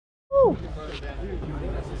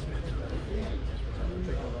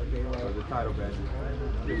The title badge.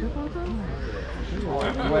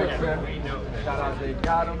 Shout out Jay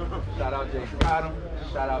got him. Shout out Jay got him.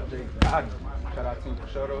 Shout out Jay got him. Shout out Team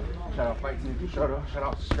Peixoto. Shout out Fight Team Peixoto. Shout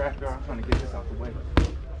out Scrapyard. I'm trying to get this out the way.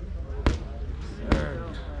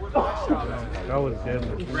 That was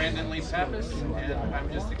good. Brandon Lee Pappas, and I'm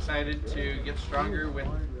just excited to get stronger with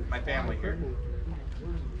my family here.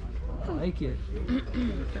 I like it.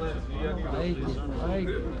 Like it. Like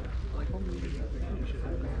it.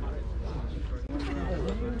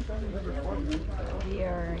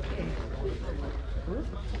 Here.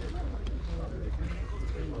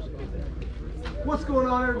 What's going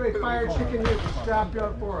on, everybody? Fire Chicken here for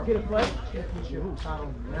Scrapyard for a championship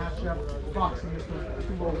title matchup. Boxing this one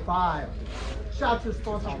 205. Shout out to the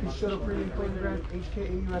sponsors, Peixoto Premium Playing Ground,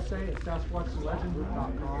 HKA USA, and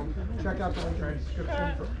SasquatchLegend.com. Check out the link in the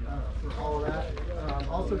description for all of that.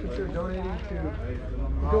 Also consider donating to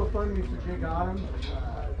GoFundMe for Jay Gotham.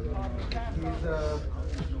 He's the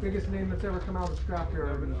biggest name that's ever come out of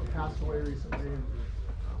Scrapyard, and he passed away recently. And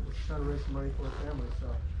we're just trying to raise some money for his family. So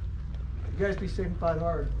you guys be safe and fight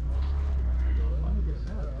hard.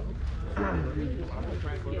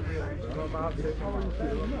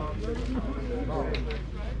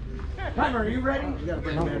 Timer, are you ready? You gotta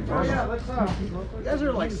bring him in first. Yeah, let's you guys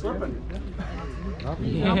are like slipping.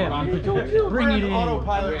 Yeah, bring it in.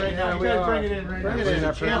 Autopilot right now. You guys bring it in right now. Bring it in.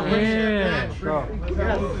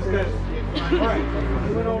 Yeah. Alright,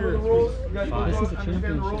 we went over the rules. This is a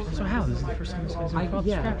championship. So how? This is the first time this guy's involved?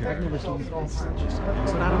 Yeah, I've never seen this. So I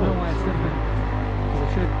don't know why it's different. Because it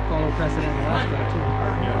should follow precedent last round too.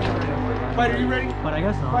 Fighter, are you ready? But I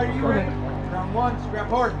guess not. Fighter, you ready? Round one, scrap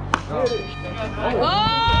hard. Oh!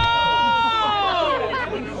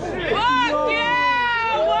 Fuck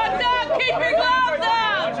yeah! What's up? Keep your gloves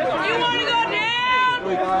up! You want to go down?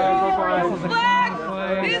 Flexx!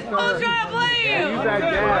 These fools trying to play you! Use that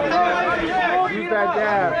jab. Use that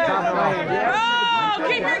jab. Top lane. Bro,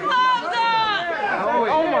 keep your gloves up!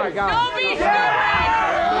 Oh my God. Don't be stupid!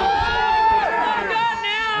 I'm done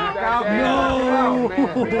now!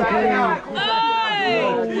 Keep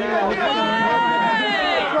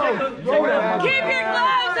your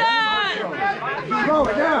gloves on! Go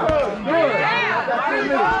down.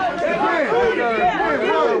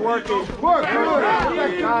 Work. Right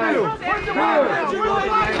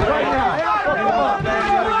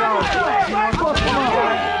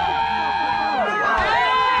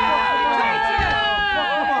now.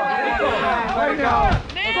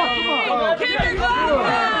 Keep your gloves on!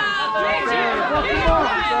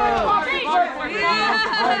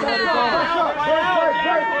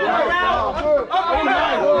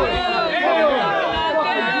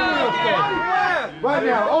 Right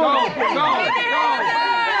now, go.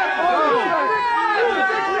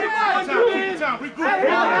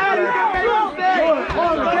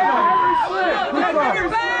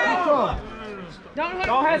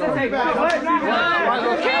 Don't hesitate.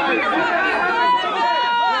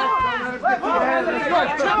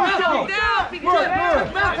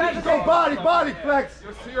 Body, Flexx.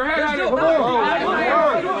 Your head out of Work,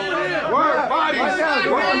 body.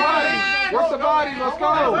 Work the body. Let's go.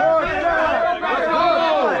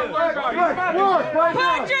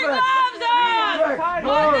 Put your gloves on!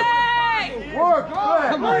 Work,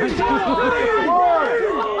 Flexx.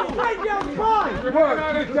 Work,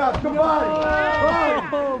 good job. Come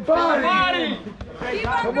on. Body.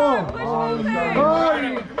 Come on.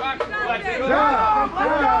 Body.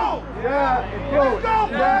 Yeah. Go.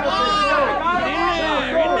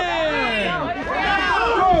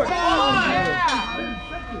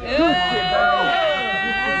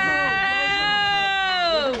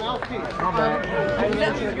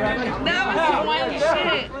 That was some wild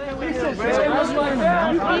shit. He's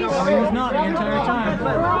not the entire time.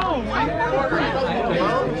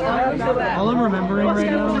 All I'm remembering right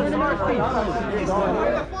now.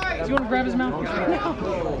 Do you want to grab his mouth?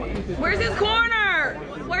 Where's his corner?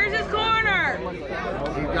 Where's his corner?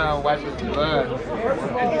 He's gonna wipe his blood.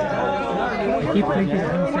 I keep thinking.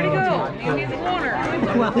 Where'd he go? He needs a corner.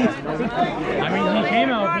 Well, I mean, he came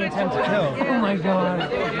out with the intent to kill. Oh my God.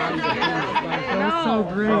 That was so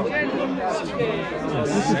great.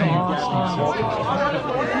 This is awesome.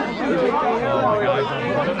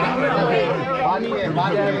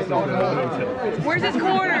 Where's his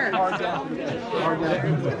corner?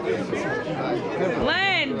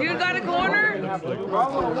 Len, dude got a corner?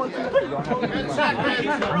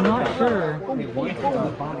 I'm not sure.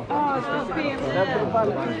 Oh, so being 5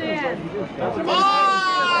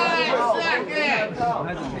 seconds!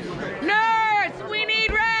 Nurse, we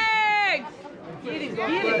need rags! Get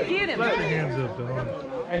him. Hands up, dog.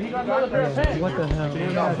 And he got another pair of pants. What the hell?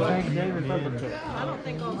 I don't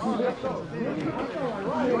think I'll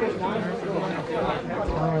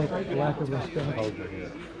I like lack of respect.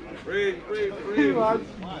 Right.